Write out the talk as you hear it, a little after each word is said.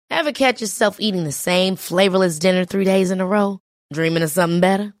Ever catch yourself eating the same flavorless dinner 3 days in a row? Dreaming of something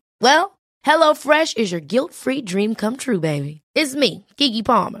better? Well, HelloFresh is your guilt-free dream come true, baby. It's me, Keke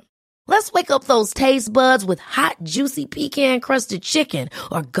Palmer. Let's wake up those taste buds with hot, juicy pecan-crusted chicken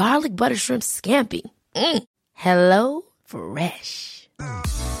or garlic butter shrimp scampi. Hello Fresh.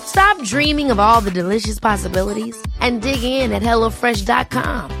 Stop dreaming of all the delicious possibilities and dig in at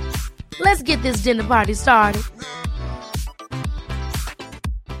HelloFresh.com. Let's get this dinner party started.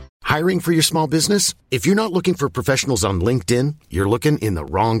 Hiring for your small business? If you're not looking for professionals on LinkedIn, you're looking in the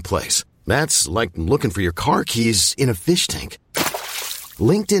wrong place. That's like looking for your car keys in a fish tank.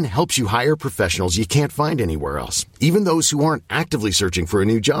 LinkedIn helps you hire professionals you can't find anywhere else, even those who aren't actively searching for a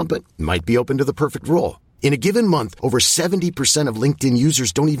new job but might be open to the perfect role. In a given month, over 70% of LinkedIn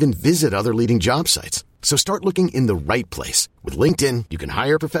users don't even visit other leading job sites. So start looking in the right place. With LinkedIn, you can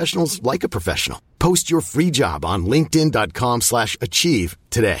hire professionals like a professional. Post your free job on linkedin.com/achieve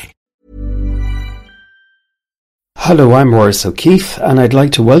today. Hello, I'm Maurice O'Keefe, and I'd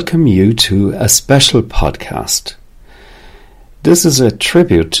like to welcome you to a special podcast. This is a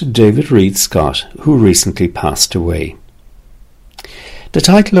tribute to David Reid Scott, who recently passed away. The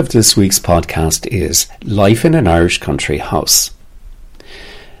title of this week's podcast is Life in an Irish Country House.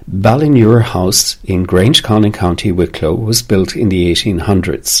 Ballinure House in Grangeconning, County Wicklow was built in the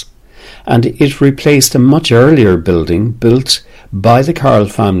 1800s, and it replaced a much earlier building built by the Carroll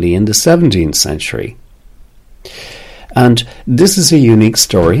family in the 17th century. And this is a unique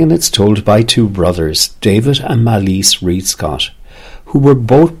story, and it's told by two brothers, David and Malise Reid Scott, who were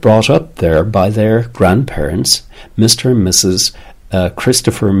both brought up there by their grandparents, Mr. and Mrs.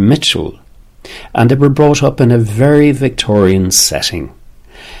 Christopher Mitchell, and they were brought up in a very Victorian setting.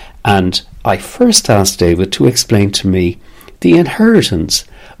 And I first asked David to explain to me the inheritance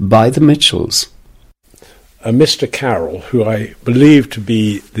by the Mitchells. Mr. Carroll, who I believe to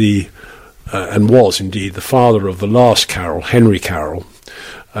be and was indeed the father of the last Carroll, Henry Carroll,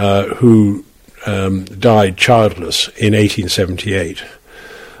 who died childless in 1878,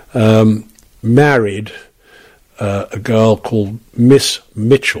 married a girl called Miss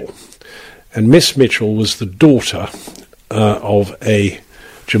Mitchell. And Miss Mitchell was the daughter of a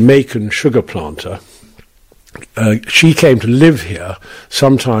Jamaican sugar planter. She came to live here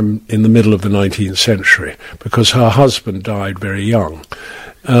sometime in the middle of the 19th century because her husband died very young.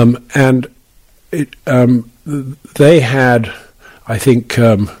 They had, I think,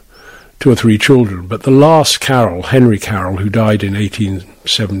 2 or 3 children, but the last Carroll, Henry Carroll, who died in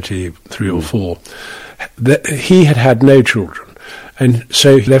 1873 or 4, he had no children, and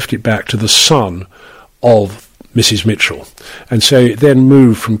so he left it back to the son of Mrs. Mitchell, and so it then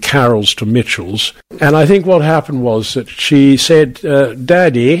moved from Carrolls to Mitchells. And I think what happened was that she said,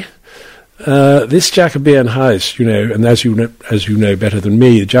 Daddy, this Jacobean house, and as you know better than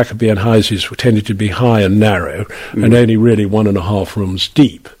me, the Jacobean houses tended to be high and narrow and only really 1.5 rooms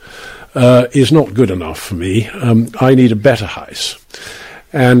deep, is not good enough for me. I need a better house.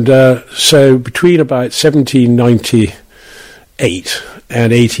 And so between about 1798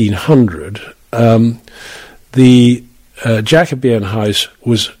 and 1800, the Jacobean house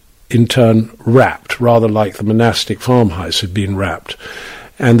was in turn wrapped, rather like the monastic farmhouse had been wrapped.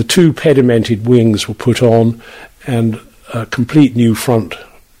 And the 2 pedimented wings were put on, and a complete new front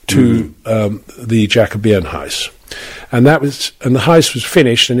to the Jacobean house. And the house was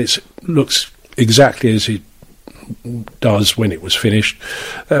finished, and it looks exactly as it does when it was finished.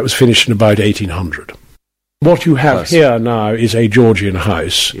 That was finished in about 1800. What you have here now is a Georgian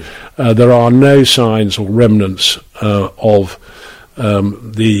house. There are no signs or remnants of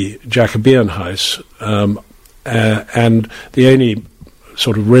the Jacobean house, and the only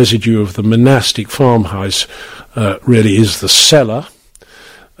sort of residue of the monastic farmhouse really is the cellar,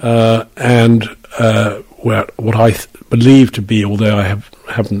 and what I believe to be, although I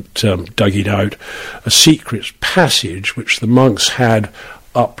haven't dug it out, a secret passage which the monks had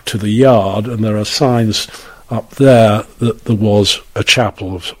up to the yard, and there are signs up there that there was a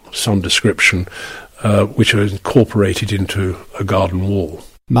chapel of some description which are incorporated into a garden wall.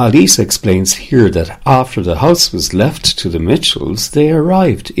 Malise explains here that after the house was left to the Mitchells, they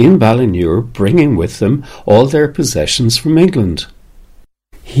arrived in Ballinure bringing with them all their possessions from England.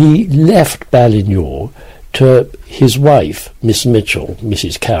 He left Ballinure to his wife, Miss Mitchell,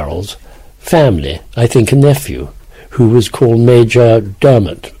 Mrs. Carroll's family, I think a nephew, who was called Major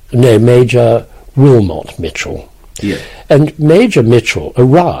Wilmot Mitchell. Yeah. And Major Mitchell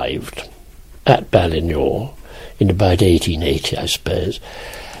arrived at Ballinure in about 1880, I suppose,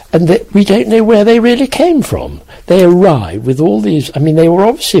 and we don't know where they really came from. They arrived with all these, they were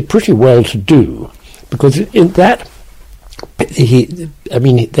obviously pretty well-to-do, because in that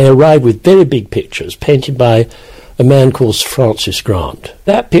they arrived with very big pictures painted by a man called Francis Grant.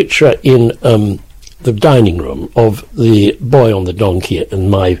 That picture in the dining room of the boy on the donkey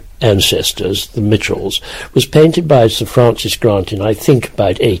and my ancestors, the Mitchells, was painted by Sir Francis Grant in, I think,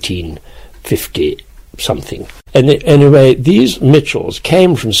 about 1850-something. And anyway, these Mitchells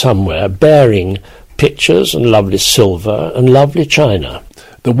came from somewhere bearing pictures and lovely silver and lovely china.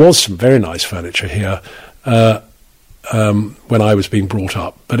 There was some very nice furniture here when I was being brought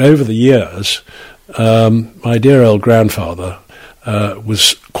up, but over the years, my dear old grandfather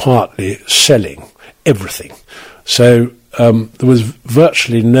was quietly selling everything. So there was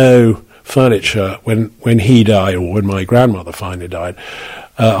virtually no furniture when he died, or when my grandmother finally died.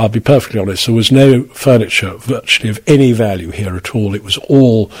 I'll be perfectly honest, there was no furniture virtually of any value here at all. It was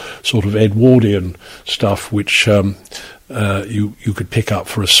all sort of Edwardian stuff which you could pick up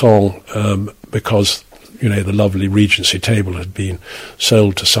for a song because, the lovely Regency table had been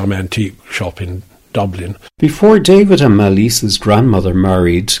sold to some antique shop in Dublin. Before David and Malice's grandmother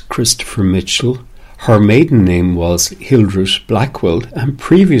married Christopher Mitchell, her maiden name was Hildred Blackwell, and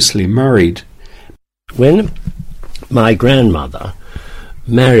previously married. When my grandmother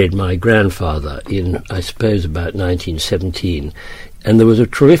married my grandfather in, I suppose, about 1917, and there was a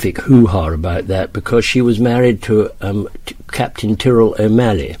terrific hoo-ha about that because she was married to Captain Tyrrell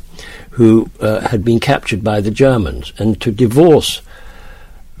O'Malley, who had been captured by the Germans, and to divorce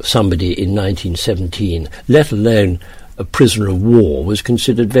somebody in 1917, let alone a prisoner of war, was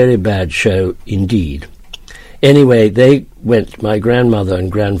considered very bad show indeed. Anyway, my grandmother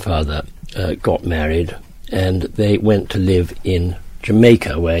and grandfather got married, and they went to live in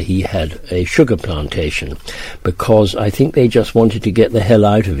Jamaica, where he had a sugar plantation, because I think they just wanted to get the hell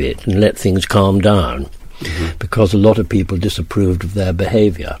out of it and let things calm down, because a lot of people disapproved of their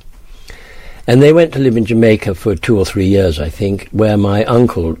behaviour. And they went to live in Jamaica for 2 or 3 years, I think, where my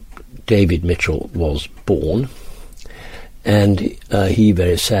uncle, David Mitchell, was born. And he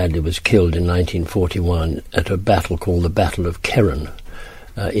very sadly was killed in 1941 at a battle called the Battle of Kerren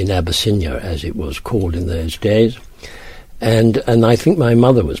in Abyssinia, as it was called in those days. And I think my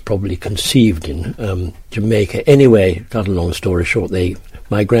mother was probably conceived in Jamaica. Anyway, cut a long story short,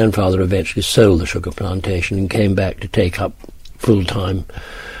 my grandfather eventually sold the sugar plantation and came back to take up full-time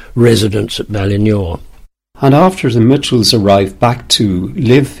residence at Ballinure. And after the Mitchells arrived back to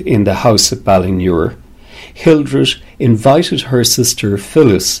live in the house at Ballinure, Hildred invited her sister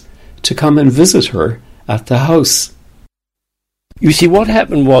Phyllis to come and visit her at the house. You see, what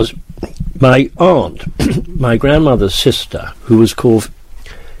happened was my aunt, my grandmother's sister, who was called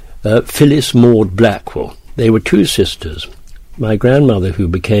Phyllis Maud Blackwell, they were two sisters. My grandmother, who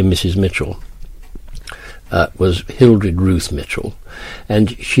became Mrs. Mitchell, was Hildred Ruth Mitchell,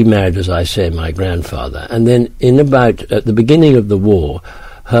 and she married, as I say, my grandfather. And then at the beginning of the war,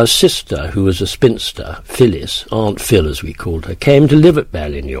 her sister, who was a spinster, Phyllis, Aunt Phil as we called her, came to live at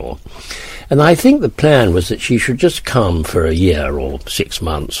Ballinure. And I think the plan was that she should just come for a year or 6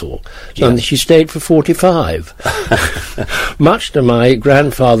 months or something. Yes. She stayed for 45. Much to my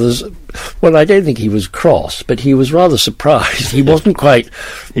grandfather's, well, I don't think he was cross, but he was rather surprised. He wasn't quite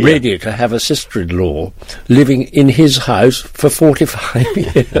ready to have a sister-in-law living in his house for 45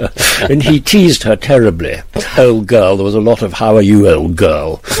 years. And he teased her terribly. Old girl, there was a lot of, how are you, old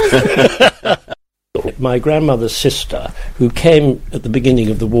girl? My grandmother's sister, who came at the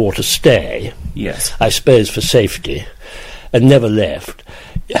beginning of the war to stay, I suppose for safety, and never left,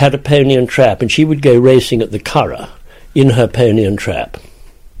 had a pony and trap, and she would go racing at the Curragh in her pony and trap.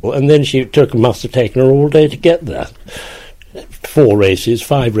 And then must have taken her all day to get there. 4 races,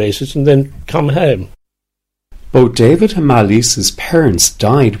 5 races, and then come home. Both David and Malice's parents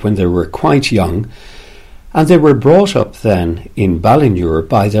died when they were quite young, and they were brought up then in Ballinure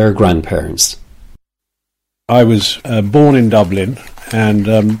by their grandparents. I was born in Dublin,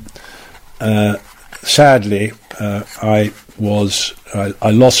 and sadly, I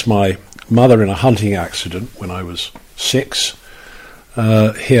lost my mother in a hunting accident when I was 6,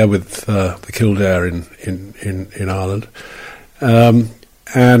 here with the Kildare in Ireland,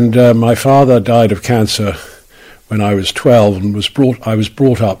 and my father died of cancer when I was 12, and I was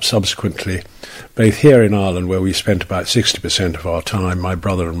brought up subsequently, both here in Ireland, where we spent about 60% of our time, my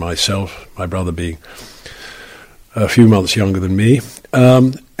brother and myself, my brother being a few months younger than me,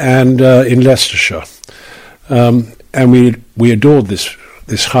 and in Leicestershire. And we adored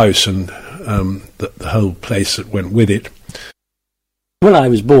this house and the whole place that went with it. Well, I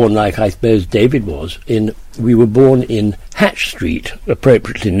was born, like I suppose David was, we were born in Hatch Street,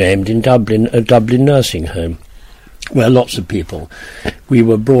 appropriately named, in Dublin, a Dublin nursing home, where lots of people. We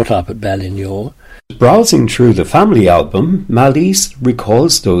were brought up at Ballinure. Browsing through the family album, Malise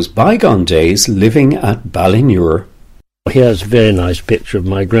recalls those bygone days living at Ballinure. Here's a very nice picture of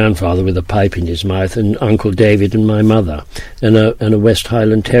my grandfather with a pipe in his mouth, and Uncle David and my mother, and a West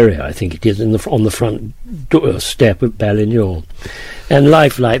Highland Terrier, I think it is, on the front step at Ballinure. And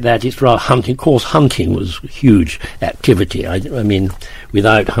life like that, it's rather hunting. Of course, hunting was a huge activity. I mean,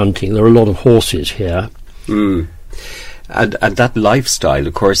 without hunting, there are a lot of horses here. Mm. And that lifestyle,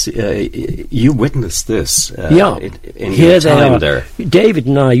 of course, you witnessed this in here your time there. David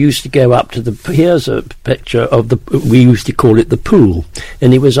and I used to go up to here's a picture of we used to call it the pool,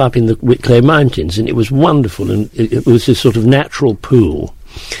 and it was up in the Wicklow Mountains, and it was wonderful, and it was this sort of natural pool.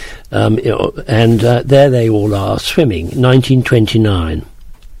 And there they all are, swimming, 1929.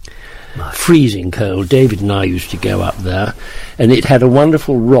 Freezing cold. David and I used to go up there, and it had a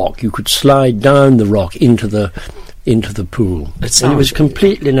wonderful rock. You could slide down the rock into the pool. And it was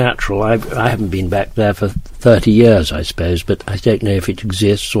completely natural. I haven't been back there for 30 years, I suppose, but I don't know if it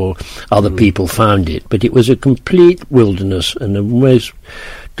exists or other people found it. But it was a complete wilderness and a most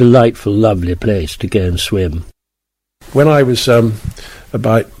delightful, lovely place to go and swim. When I was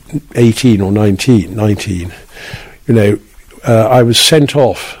about 18 or 19, I was sent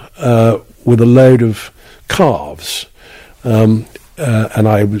off with a load of calves, and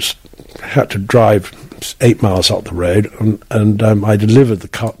I had to drive 8 miles up the road, and I delivered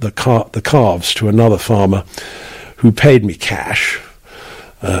the calves to another farmer who paid me cash,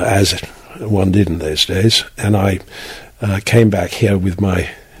 as one did in those days, and I came back here with my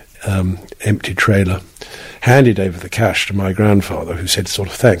empty trailer, handed over the cash to my grandfather, who said sort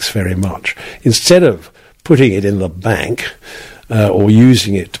of thanks very much. Instead of putting it in the bank or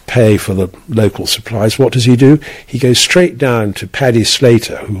using it to pay for the local supplies, what does he do? He goes straight down to Paddy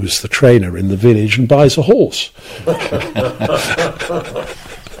Slater, who was the trainer in the village, and buys a horse.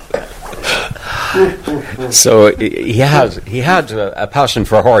 So he had a passion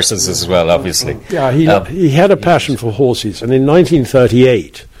for horses as well, obviously. Yeah, he had a passion for horses, and in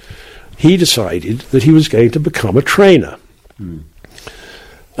 1938 he decided that he was going to become a trainer.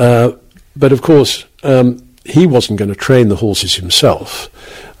 But of course, he wasn't going to train the horses himself.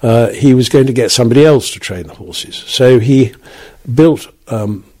 He was going to get somebody else to train the horses. So he built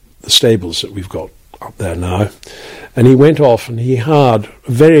the stables that we've got up there now, and he went off and he hired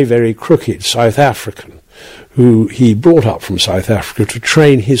a very, very crooked South African who he brought up from South Africa to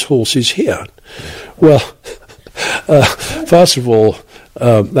train his horses here. Well, first of all,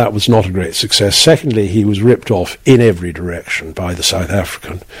 that was not a great success. Secondly, he was ripped off in every direction by the South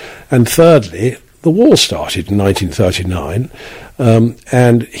African. And thirdly, the war started in 1939,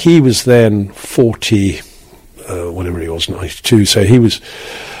 and he was then 40, whatever he was, 92. So he was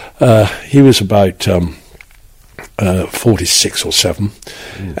about 46 or 7,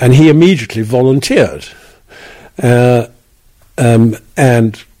 and he immediately volunteered. And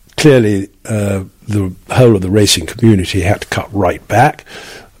clearly, the whole of the racing community had to cut right back.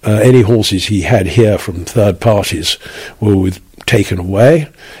 Any horses he had here from third parties were taken away.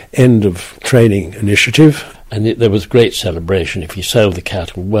 End of training initiative. And there was great celebration if he sold the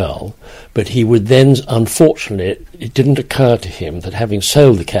cattle well, but he would then, unfortunately, it didn't occur to him that having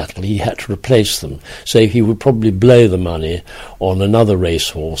sold the cattle, he had to replace them. So he would probably blow the money on another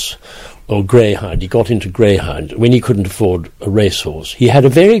racehorse or greyhound. He got into greyhound when he couldn't afford a racehorse. He had a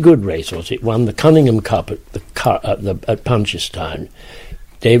very good racehorse. It won the Cunningham Cup at Punchestown.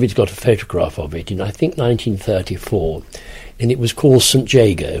 David's got a photograph of it in, I think, 1934, and it was called St.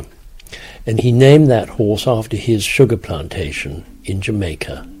 Jago. And he named that horse after his sugar plantation in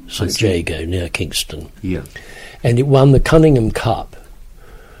Jamaica, St. Jago, near Kingston. Yeah. And it won the Cunningham Cup,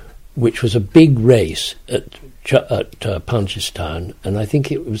 which was a big race at Punchestown, and I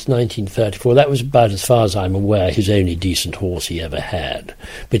think it was 1934. That was about, as far as I'm aware, his only decent horse he ever had.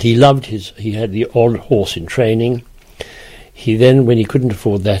 But he loved he had the odd horse in training. He then, when he couldn't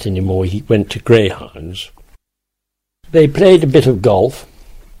afford that anymore, he went to greyhounds. They played a bit of golf.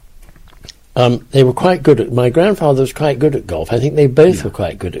 They were quite good at... My grandfather was quite good at golf. I think they both were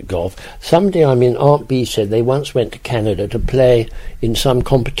quite good at golf. Someday, Aunt Bee said they once went to Canada to play in some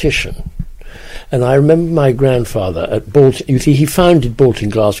competition. And I remember my grandfather at he founded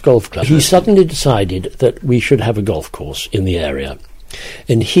Baltinglass Golf Club. He suddenly decided that we should have a golf course in the area.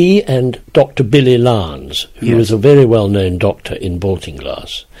 And he and Dr. Billy Larnes, who was a very well-known doctor in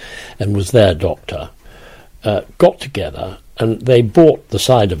Baltinglass and was their doctor, got together and they bought the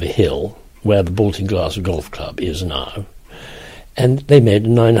side of a hill where the Baltinglass Golf Club is now, and they made a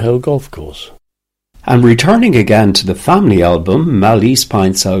 9-hole golf course. And returning again to the family album, Malise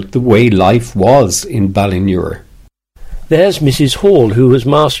points out the way life was in Ballinure. there's Mrs. Hall, who was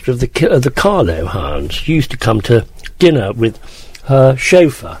master of the Carlo Hounds. She used to come to dinner with her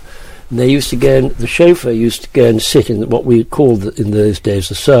chauffeur. And they used to go, the chauffeur used to go and sit in what we called in those days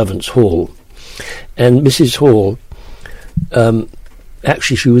the servants' hall. And Mrs. Hall,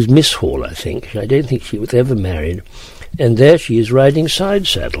 actually she was Miss Hall, I think. I don't think she was ever married. And there she is riding side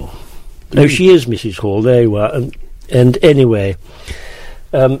saddle. No, she is Mrs. Hall, there you are. And anyway,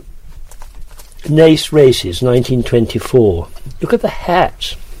 Naas Races, 1924. Look at the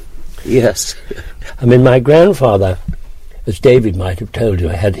hats. Yes. I mean, my grandfather, as David might have told you,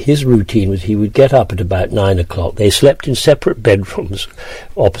 had his routine was he would get up at about 9 o'clock. They slept in separate bedrooms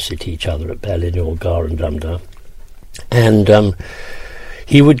opposite each other at Balliol, Garendumda. And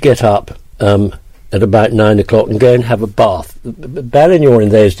he would get up at about 9 o'clock and go and have a bath. Balliol in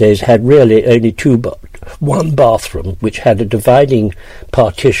those days had really only one bathroom, which had a dividing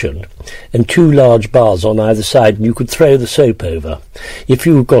partition and 2 large baths on either side, and you could throw the soap over. If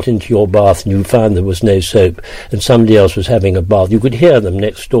you got into your bath and you found there was no soap and somebody else was having a bath, you could hear them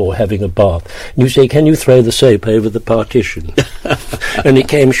next door having a bath. And you say, "Can you throw the soap over the partition?" And it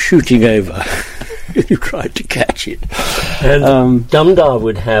came shooting over. You tried to catch it. And Dumdar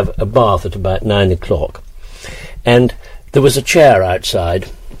would have a bath at about 9 o'clock. And there was a chair outside,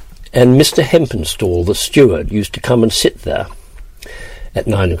 and Mr. Hempenstall, the steward, used to come and sit there at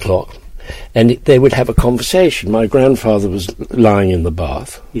 9 o'clock. And they would have a conversation. My grandfather was lying in the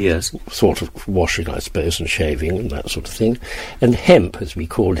bath. Yes. Sort of washing, I suppose, and shaving and that sort of thing. And Hemp, as we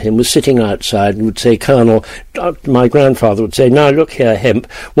called him, was sitting outside and would say, "Colonel," my grandfather would say, "Now look here,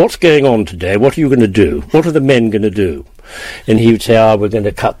 Hemp, what's going on today? What are you going to do? What are the men going to do?" And he would say, "We're going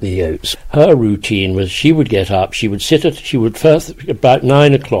to cut the oats." Her routine was she would get up, she would first, about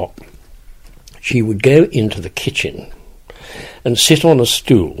 9 o'clock, she would go into the kitchen and sit on a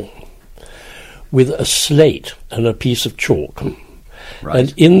stool with a slate and a piece of chalk. Right.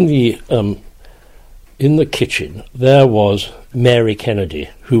 And in the kitchen there was Mary Kennedy,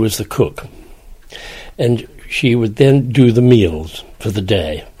 who was the cook. And she would then do the meals for the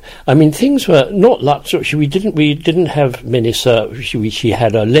day. I mean, things were not luxury. We didn't have many servants. She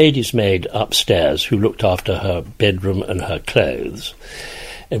had a lady's maid upstairs who looked after her bedroom and her clothes.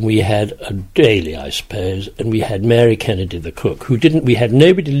 And we had a daily, I suppose, and we had Mary Kennedy, the cook, we had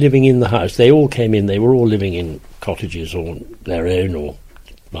nobody living in the house. They all came in, they were all living in cottages or their own, or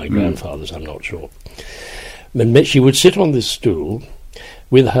my grandfather's, I'm not sure. And she would sit on this stool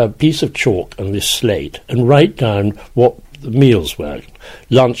with her piece of chalk and this slate and write down what the meals were.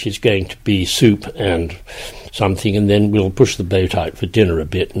 Lunch is going to be soup and something, and then we'll push the boat out for dinner a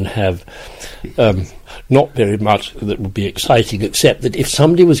bit and have not very much that would be exciting, except that if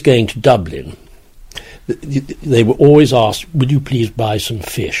somebody was going to Dublin, they were always asked, "Would you please buy some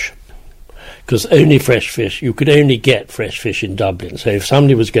fish?" Because only fresh fish, you could only get fresh fish in Dublin. So if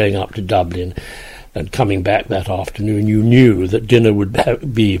somebody was going up to Dublin and coming back that afternoon, you knew that dinner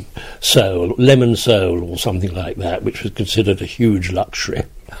would be sole, lemon sole or something like that, which was considered a huge luxury.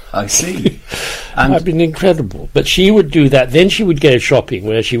 I see. And I've been incredible. But she would do that. Then she would go shopping,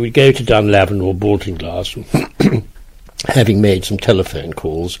 where she would go to Dunlavin or Baltinglass, having made some telephone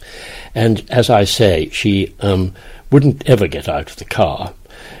calls. And as I say, she wouldn't ever get out of the car.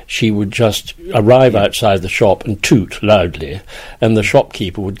 She would just arrive outside the shop and toot loudly, and the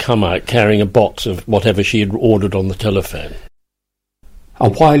shopkeeper would come out carrying a box of whatever she had ordered on the telephone.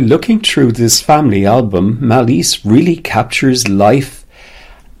 And while looking through this family album, Malice really captures life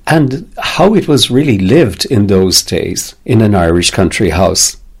and how it was really lived in those days in an Irish country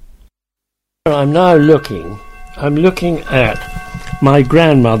house. I'm looking at my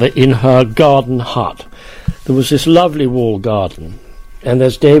grandmother in her garden hut. There was this lovely wall garden, and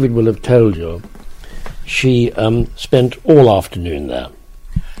as David will have told you, she spent all afternoon there.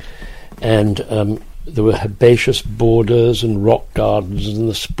 And there were herbaceous borders and rock gardens and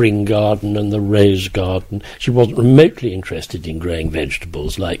the spring garden and the rose garden. She wasn't remotely interested in growing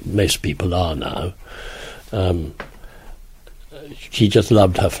vegetables like most people are now. She just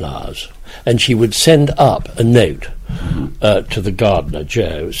loved her flowers. And she would send up a note to the gardener,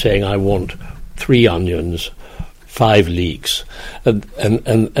 Joe, saying, "I want 3 onions, 5 leeks, and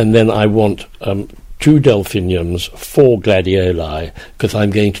then I want 2 delphiniums, 4 gladioli, because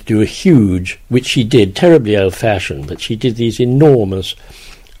I'm going to do a huge," which she did, terribly old-fashioned, but she did these enormous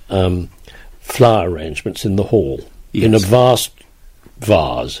flower arrangements in the hall, in a vast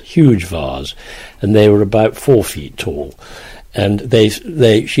vase, huge vase, and they were about 4 feet tall. And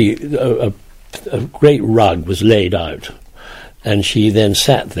a great rug was laid out, and she then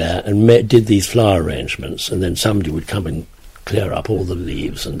sat there and did these flower arrangements, and then somebody would come and clear up all the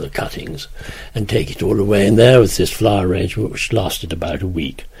leaves and the cuttings and take it all away. And there was this flower arrangement which lasted about a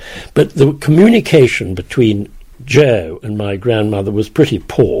week. But the communication between Joe and my grandmother was pretty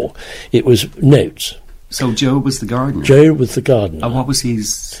poor. It was notes. So Joe was the gardener? Joe was the gardener. And what was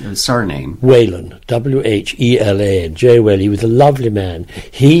his surname? Whelan, Whelan, Joe Whelan. He was a lovely man.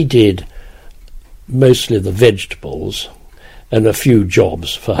 He did mostly the vegetables and a few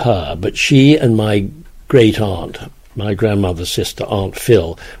jobs for her, but she and my great-aunt, my grandmother's sister, Aunt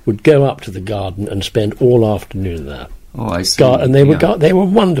Phil, would go up to the garden and spend all afternoon there. Oh, I see. And they were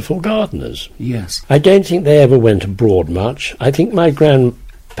wonderful gardeners. Yes. I don't think they ever went abroad much. I think my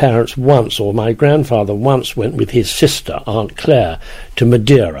grandparents once, or my grandfather once, went with his sister, Aunt Claire, to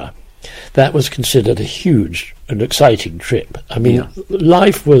Madeira. That was considered a huge and exciting trip. I mean,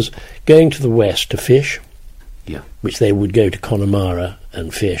 life was going to the west to fish, which they would go to Connemara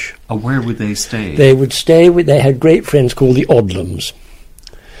and fish. Where would they stay? They had great friends called the Odlums.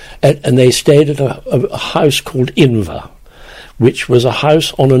 And they stayed at a house called Inver, which was a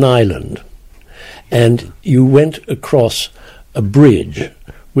house on an island. And you went across a bridge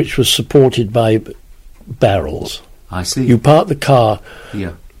which was supported by barrels. I see. You parked the car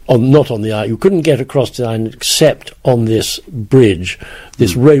not on the island. You couldn't get across the island except on this bridge,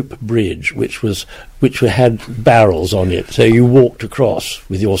 this rope bridge, which had barrels on it. So you walked across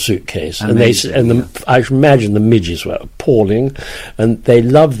with your suitcase, Amazing, I imagine the midges were appalling, and they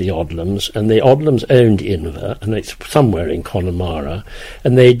loved the Odlums, and the Odlums owned Inver, and it's somewhere in Connemara,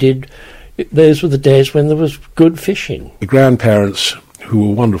 and they did. Those were the days when there was good fishing. The grandparents, who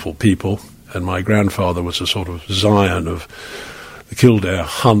were wonderful people, and my grandfather was a sort of scion of the Kildare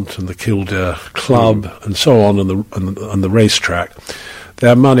Hunt and the Kildare Club and so on, and the racetrack.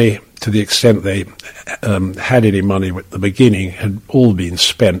 Their money, to the extent they had any money at the beginning, had all been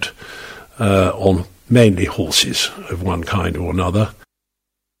spent on mainly horses of one kind or another.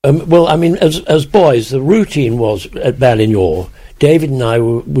 Well, I mean, as boys, the routine was at Ballignor, David and I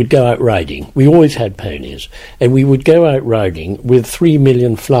would go out riding. We always had ponies, and we would go out riding with 3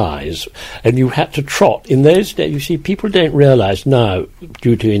 million flies, and you had to trot. In those days, you see, people don't realise now,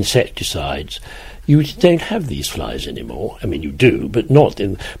 due to insecticides, you don't have these flies anymore. I mean, you do, but not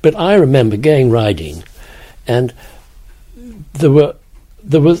in... But I remember going riding, and the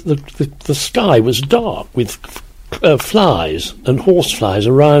sky was dark with flies and horseflies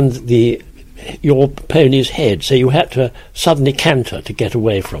around your pony's head, so you had to suddenly canter to get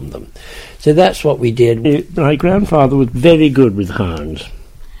away from them. So that's what we did. My grandfather was very good with hounds,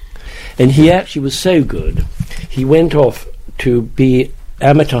 and he actually was so good, he went off to be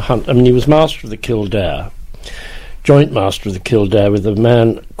amateur hunt. I mean, he was master of the Kildare, joint master of the Kildare with a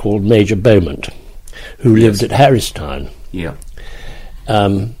man called Major Beaumont, who lived at Harristown. Yeah.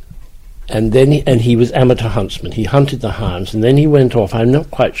 And then he was amateur huntsman. He hunted the hounds, and then he went off, I'm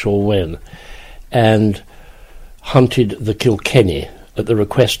not quite sure when, and hunted the Kilkenny at the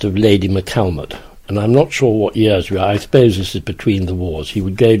request of Lady MacCalmont. And I'm not sure what years we are. I suppose this is between the wars. He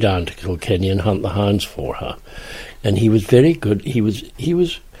would go down to Kilkenny and hunt the hounds for her. And he was very good. He was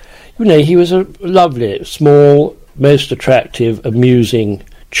a lovely, small, most attractive, amusing,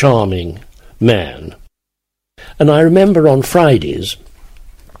 charming man. And I remember on Fridays,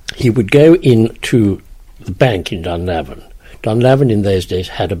 he would go into the bank in Dunlavin. Dunlavin in those days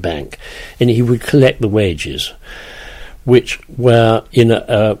had a bank, and he would collect the wages, which were in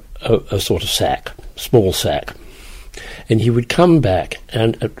a sort of sack, small sack. And he would come back,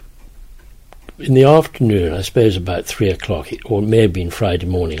 and in the afternoon, I suppose about 3 o'clock, or it may have been Friday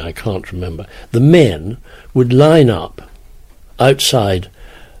morning, I can't remember, the men would line up outside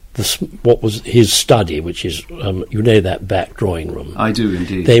what was his study, which is, that back drawing room. I do,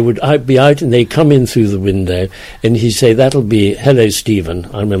 indeed. They would be out, and they'd come in through the window, and he'd say, that'll be, hello, Stephen.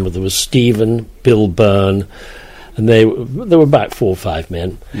 I remember there was Stephen, Bill Byrne, and there were about 4 or 5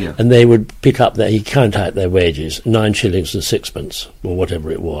 men, and they would pick up he'd count out their wages, 9 shillings and 6pence, or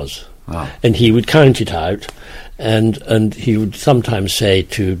whatever it was. Wow. And he would count it out, and he would sometimes say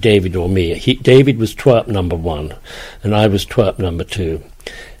to David or me, David was twerp number 1, and I was twerp number 2.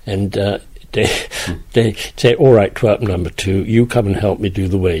 And they say, all right, twerp number 2, you come and help me do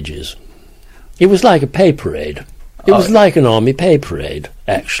the wages. It was like a pay parade. It was like an army pay parade,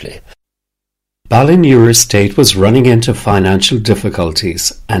 actually. Ballignor Estate was running into financial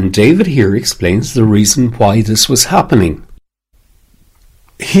difficulties, and David here explains the reason why this was happening.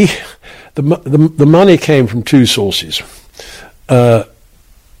 The money came from 2 sources. The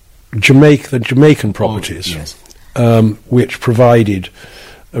Jamaican properties, which provided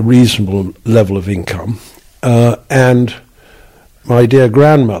a reasonable level of income, and my dear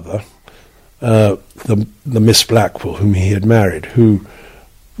grandmother the Miss Blackwell, whom he had married, who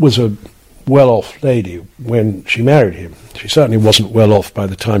was a well-off lady when she married him. She certainly wasn't well off by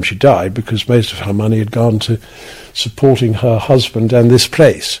the time she died, because most of her money had gone to supporting her husband and this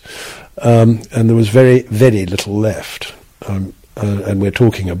place. And there was very, very little left. And we're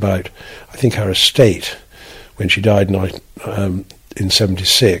talking about, I think her estate, when she died in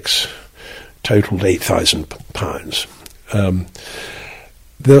 76, totaled £8,000.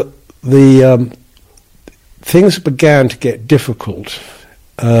 The things began to get difficult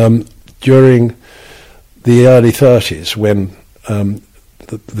during the early 30s, when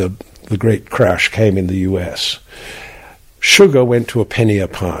the great crash came in the US. Sugar went to a penny a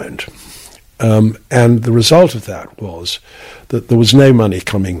pound, and the result of that was that there was no money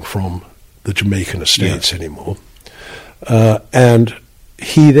coming from the Jamaican estates anymore, and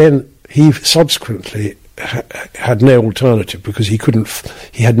he subsequently had no alternative, because he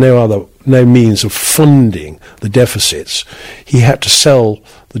had no means of funding the deficits. He had to sell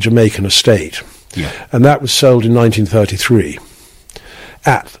the Jamaican estate, and that was sold in 1933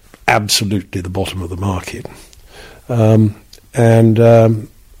 at absolutely the bottom of the market, and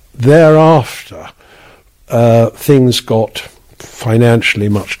thereafter things got financially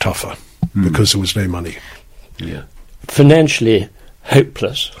much tougher because there was no money. Financially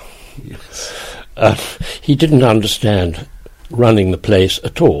hopeless. He didn't understand running the place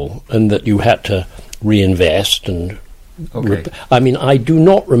at all, and that you had to reinvest and I do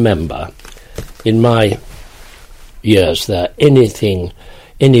not remember in my years that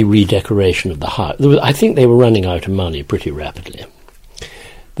any redecoration of the house. I think they were running out of money pretty rapidly.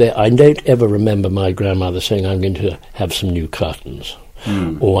 I don't ever remember my grandmother saying, "I'm going to have some new curtains,"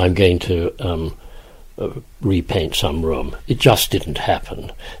 or "I'm going to repaint some room." It just didn't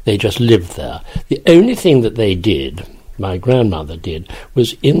happen. They just lived there. The only thing that they did, my grandmother did,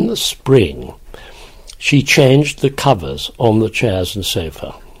 was in the spring she changed the covers on the chairs and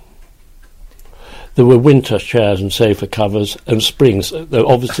sofa. There were winter chairs and sofa covers and springs.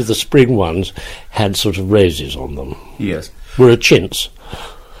 Obviously the spring ones had sort of roses on them. Yes. Were a chintz.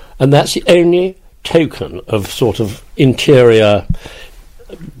 And that's the only token of sort of interior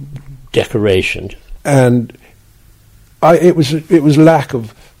decoration. And it was lack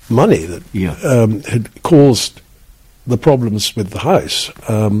of money that had caused the problems with the house,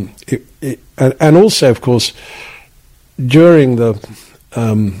 and also, of course, during the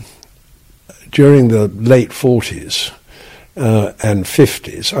late 40s and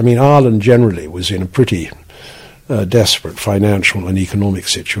 50s. I mean, Ireland generally was in a pretty desperate financial and economic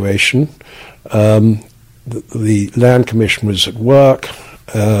situation. The Land Commission was at work,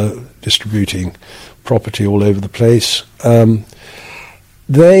 distributing property all over the place. And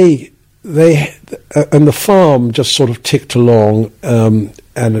the farm just sort of ticked along,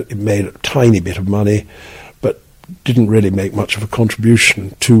 and it made a tiny bit of money, but didn't really make much of a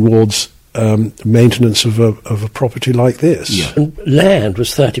contribution towards maintenance of a property like this. Yeah. And land was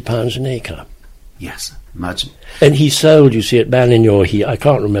 £30 an acre. Yes, imagine. And he sold, you see, at Ballinnor, I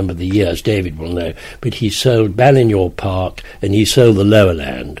can't remember the years, David will know, but he sold Ballinnor Park and he sold the lower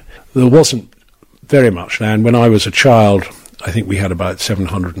land. There wasn't very much land. When I was a child, I think we had about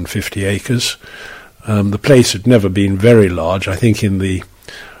 750 acres. The place had never been very large. I think in the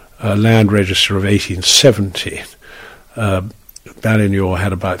land register of 1870, Ballinnor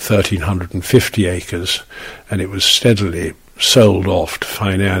had about 1,350 acres, and it was steadily sold off to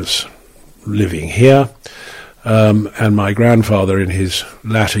finance living here. And my grandfather, in his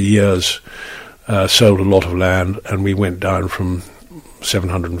latter years, sold a lot of land, and we went down from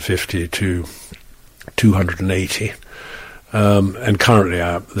 750 to 280. And currently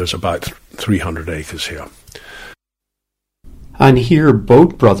there's about 300 acres here. And here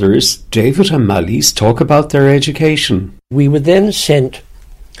both brothers, David and Malise, talk about their education. We were then sent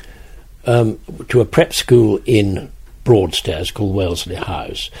to a prep school in Broadstairs called Wellesley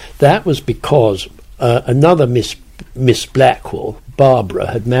House. That was because another Miss Blackwell,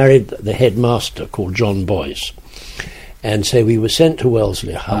 Barbara, had married the headmaster called John Boyce. And so we were sent to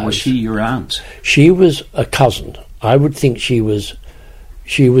Wellesley House. And was she your aunt? She was a cousin. I would think she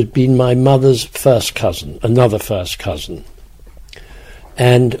would been my mother's first cousin, another first cousin.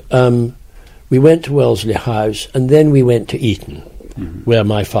 And we went to Wellesley House, and then we went to Eton, where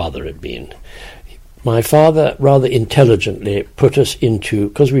my father had been. My father rather intelligently put us into,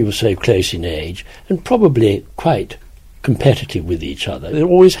 because we were so close in age, and probably quite competitive with each other. There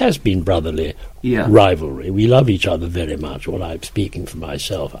always has been brotherly rivalry. We love each other very much. Well, I'm speaking for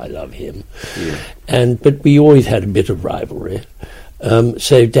myself. I love him. Yeah. But we always had a bit of rivalry.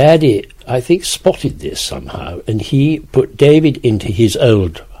 So Daddy, I think, spotted this somehow, and he put David into his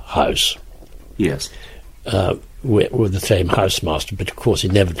old house, Yes. With the same housemaster, but of course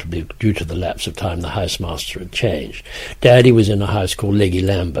inevitably due to the lapse of time the housemaster had changed. Daddy was in a house called Leggy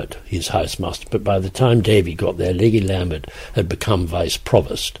Lambert, his housemaster, but by the time Davy got there, Leggy Lambert had become vice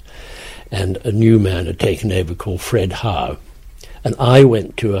provost and a new man had taken over called Fred Howe. And I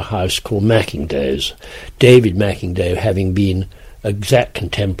went to a house called Mackingdale's, David Mackingdale having been exact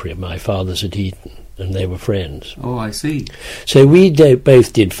contemporary of my father's at Eton, and they were friends. Oh, I see. So we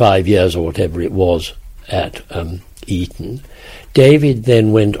both did 5 years or whatever it was at Eton. David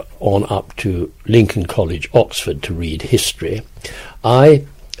then went on up to Lincoln College, Oxford, to read history. I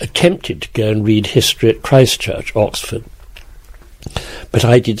attempted to go and read history at Christ Church, Oxford, but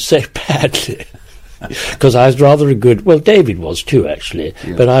I did so badly because I was rather a good, well, David was too, actually,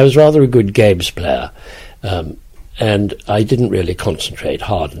 but I was rather a good games player, and I didn't really concentrate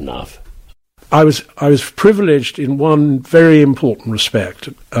hard enough. I was privileged in one very important respect,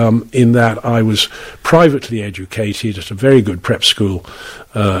 in that I was privately educated at a very good prep school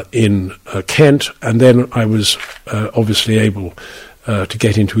in Kent, and then I was obviously able to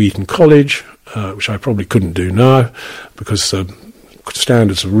get into Eton College, which I probably couldn't do now because the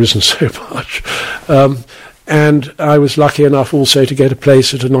standards have risen so much. And I was lucky enough also to get a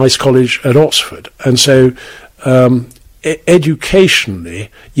place at a nice college at Oxford. And so educationally,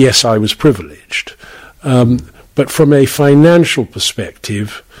 yes, I was privileged. But from a financial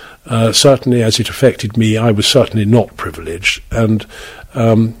perspective, certainly as it affected me, I was certainly not privileged. And,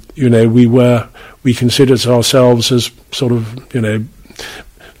 we considered ourselves as sort of,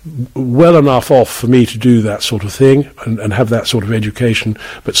 well enough off for me to do that sort of thing and have that sort of education,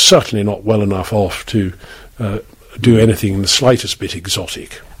 but certainly not well enough off to do anything in the slightest bit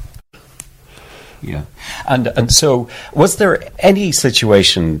exotic. Yeah, and so was there any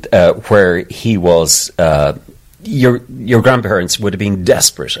situation where he was your grandparents would have been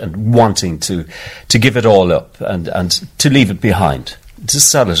desperate and wanting to give it all up and to leave it behind, to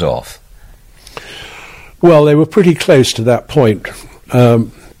sell it off? Well, they were pretty close to that point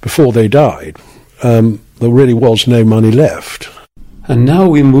before they died. There really was no money left. And now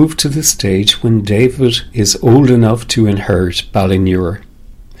we move to the stage when David is old enough to inherit Ballinure.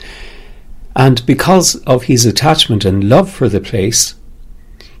 And because of his attachment and love for the place,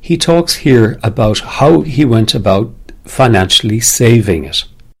 he talks here about how he went about financially saving it.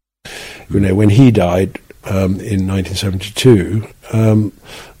 When he died in 1972,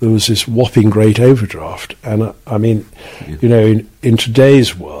 there was this whopping great overdraft. And I mean, in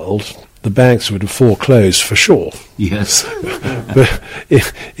today's world, the banks would have foreclosed for sure. Yes. But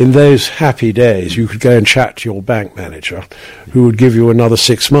in those happy days, you could go and chat to your bank manager who would give you another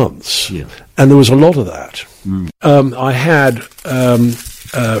 6 months. Yeah. And there was a lot of that. I had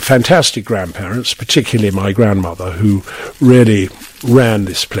fantastic grandparents, particularly my grandmother, who really ran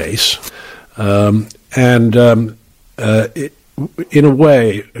this place. In a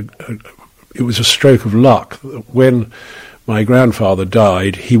way, it was a stroke of luck. When my grandfather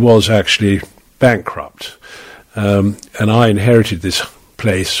died, he was actually bankrupt. And I inherited this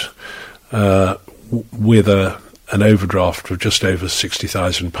place with an overdraft of just over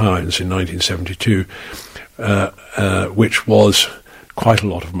 £60,000 in 1972, which was quite a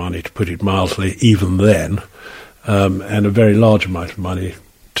lot of money, to put it mildly, even then, and a very large amount of money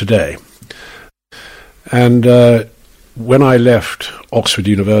today. And when I left Oxford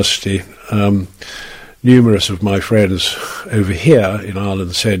University, numerous of my friends over here in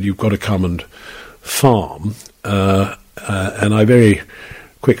Ireland said, "You've got to come and farm." And I very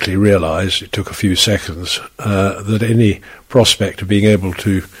quickly realised, it took a few seconds, that any prospect of being able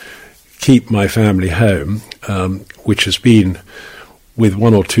to keep my family home, which has been with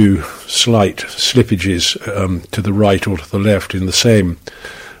one or two slight slippages to the right or to the left in the same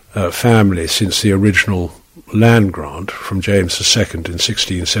family since the original land grant from James II in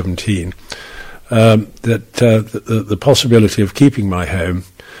 1617, that the possibility of keeping my home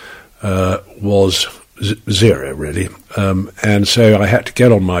was zero, really. And so I had to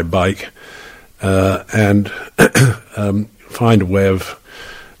get on my bike and find a way of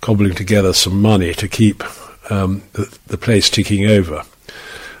cobbling together some money to keep the place ticking over.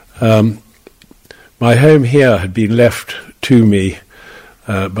 My home here had been left to me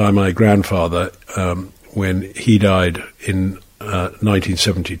by my grandfather when he died in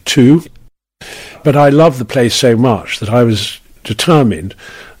 1972. But I loved the place so much that I was determined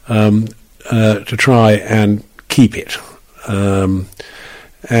to try and keep it, and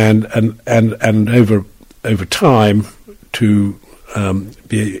over time to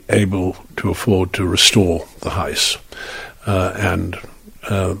be able to afford to restore the house and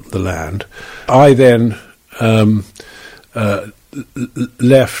the land. I then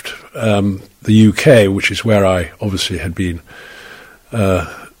left the UK, which is where I obviously had been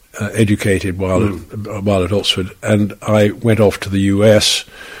educated while at Oxford, and I went off to the US,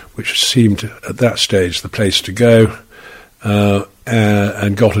 which seemed at that stage the place to go,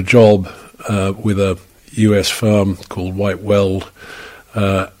 and got a job with a US firm called White Weld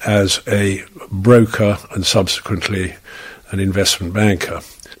as a broker and subsequently an investment banker.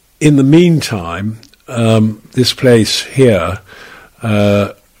 In the meantime, this place here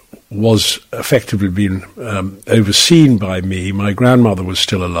was effectively being overseen by me. My grandmother was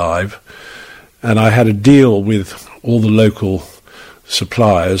still alive, and I had a deal with all the local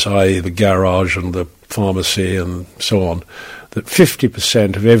suppliers, i.e. the garage and the pharmacy and so on, that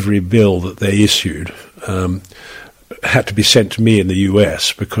 50% of every bill that they issued had to be sent to me in the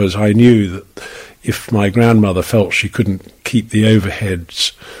US, because I knew that if my grandmother felt she couldn't keep the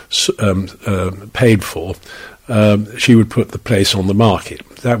overheads paid for, she would put the place on the market.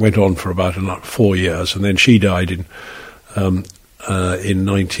 That went on for about 4 years, and then she died in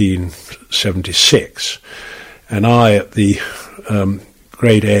 1976. And I, at the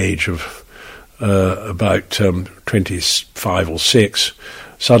great age of about 25 or 6,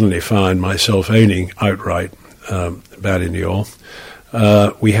 suddenly found myself owning outright Balliol.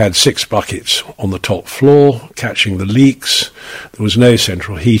 We had 6 buckets on the top floor, catching the leaks. There was no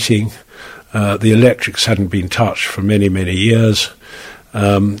central heating. The electrics hadn't been touched for many, many years.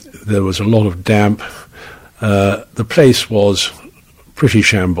 There was a lot of damp. The place was pretty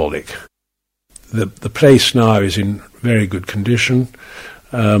shambolic. The place now is in very good condition.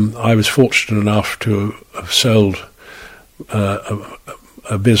 I was fortunate enough to have sold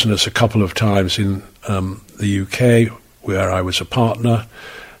a business a couple of times in the UK, where I was a partner,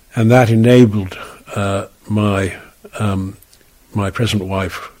 and that enabled my present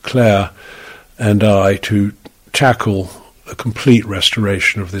wife, Claire, and I to tackle a complete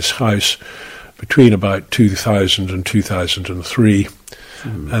restoration of this house between about 2000 and 2003,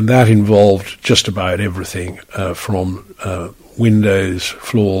 and that involved just about everything from windows,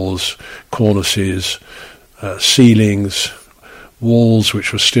 floors, cornices, ceilings, walls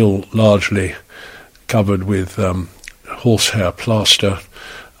which were still largely covered with horsehair plaster,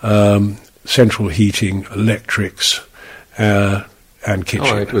 central heating, electrics, and kitchen.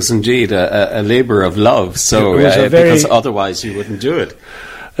 Oh, it was indeed a labour of love, so because otherwise you wouldn't do it.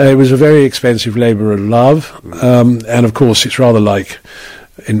 It was a very expensive labour of love, and of course it's rather like,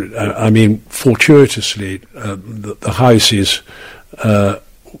 fortuitously, the house is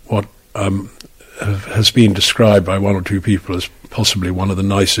what has been described by one or two people as possibly one of the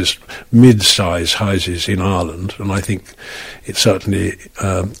nicest mid-size houses in Ireland, and I think it certainly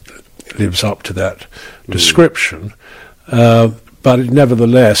lives up to that description. But it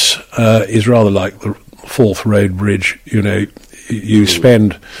nevertheless is rather like the Forth Road Bridge. You know, you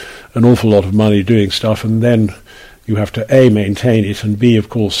spend an awful lot of money doing stuff, and then you have to A, maintain it, and B, of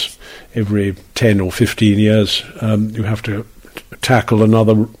course, every 10 or 15 years you have to tackle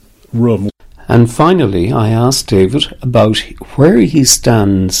another room. And finally, I asked David about where he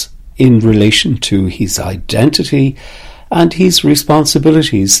stands in relation to his identity and his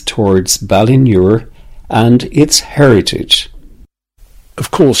responsibilities towards Ballinure and its heritage.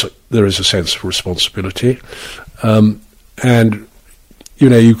 Of course, there is a sense of responsibility, and, you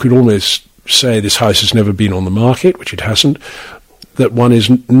know, you could almost say this house has never been on the market, which it hasn't, that one is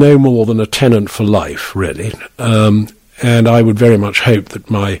no more than a tenant for life, really, and I would very much hope that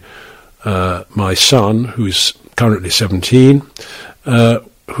my son, who is currently 17,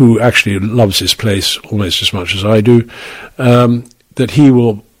 who actually loves this place almost as much as I do, that he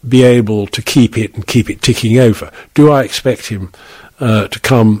will be able to keep it and keep it ticking over. Do I expect him to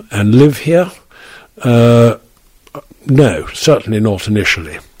come and live here? No, certainly not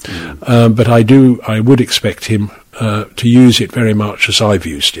initially. But I would expect him to use it very much as I've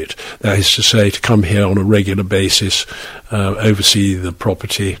used it. That is to say, to come here on a regular basis, oversee the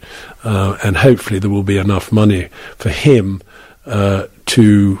property, and hopefully there will be enough money for him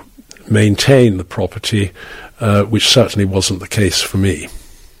to maintain the property, which certainly wasn't the case for me.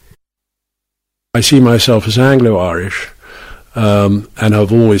 I see myself as Anglo-Irish, and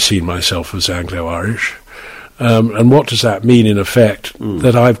have always seen myself as Anglo-Irish. And what does that mean, in effect?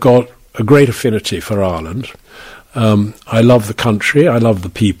 That I've got a great affinity for Ireland. I love the country, I love the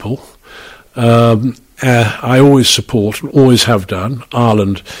people. I always support, always have done,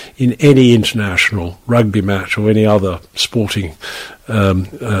 Ireland in any international rugby match or any other sporting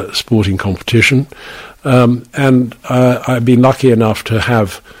competition. And I've been lucky enough to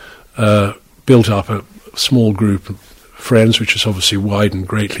have built up a small group of friends, which has obviously widened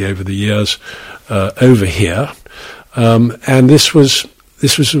greatly over the years, over here. And this was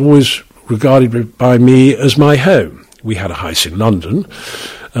this was always regarded by me as my home. We had a house in London,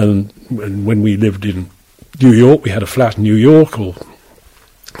 and when we lived in New York, we had a flat in New York, or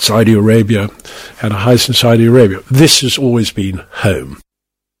Saudi Arabia had a house in Saudi Arabia. This has always been home.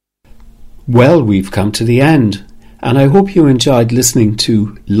 Well, we've come to the end, and I hope you enjoyed listening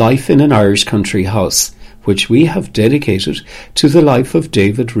to Life in an Irish Country House, which we have dedicated to the life of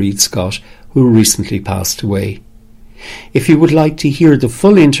David Reid Scott, who recently passed away. If you would like to hear the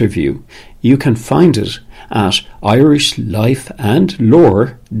full interview, you can find it at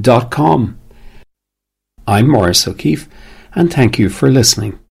irishlifeandlore.com. I'm Maurice O'Keefe, and thank you for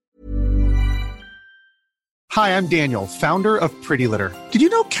listening. Hi, I'm Daniel, founder of Pretty Litter. Did you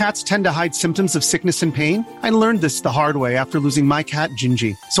know cats tend to hide symptoms of sickness and pain? I learned this the hard way after losing my cat,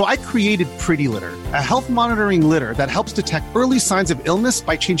 Gingy. So I created Pretty Litter, a health monitoring litter that helps detect early signs of illness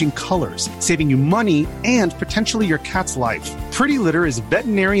by changing colors, saving you money and potentially your cat's life. Pretty Litter is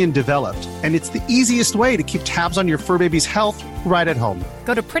veterinarian developed, and it's the easiest way to keep tabs on your fur baby's health right at home.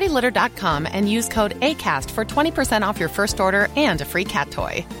 Go to prettylitter.com and use code ACAST for 20% off your first order and a free cat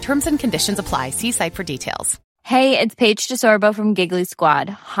toy. Terms and conditions apply. See site for details. Hey, it's Paige DeSorbo from Giggly Squad.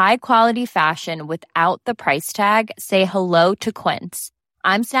 High quality fashion without the price tag. Say hello to Quince.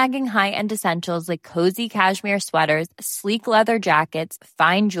 I'm snagging high-end essentials like cozy cashmere sweaters, sleek leather jackets,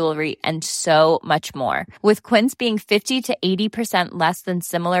 fine jewelry, and so much more. With Quince being 50 to 80% less than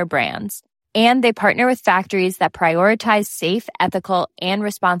similar brands. And they partner with factories that prioritize safe, ethical, and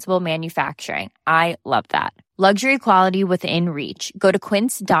responsible manufacturing. I love that. Luxury quality within reach. Go to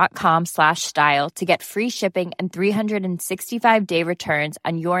quince.com/style to get free shipping and 365-day returns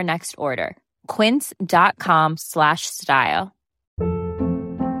on your next order. Quince.com/style.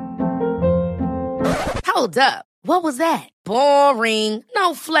 Hold up. What was that? Boring.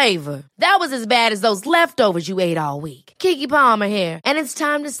 No flavor. That was as bad as those leftovers you ate all week. Keke Palmer here, and it's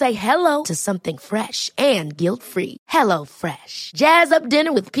time to say hello to something fresh and guilt-free. Hello Fresh. Jazz up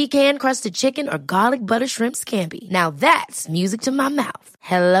dinner with pecan-crusted chicken or garlic butter shrimp scampi. Now that's music to my mouth.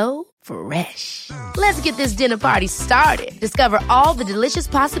 Hello Fresh. Let's get this dinner party started. Discover all the delicious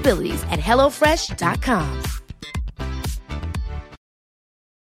possibilities at HelloFresh.com.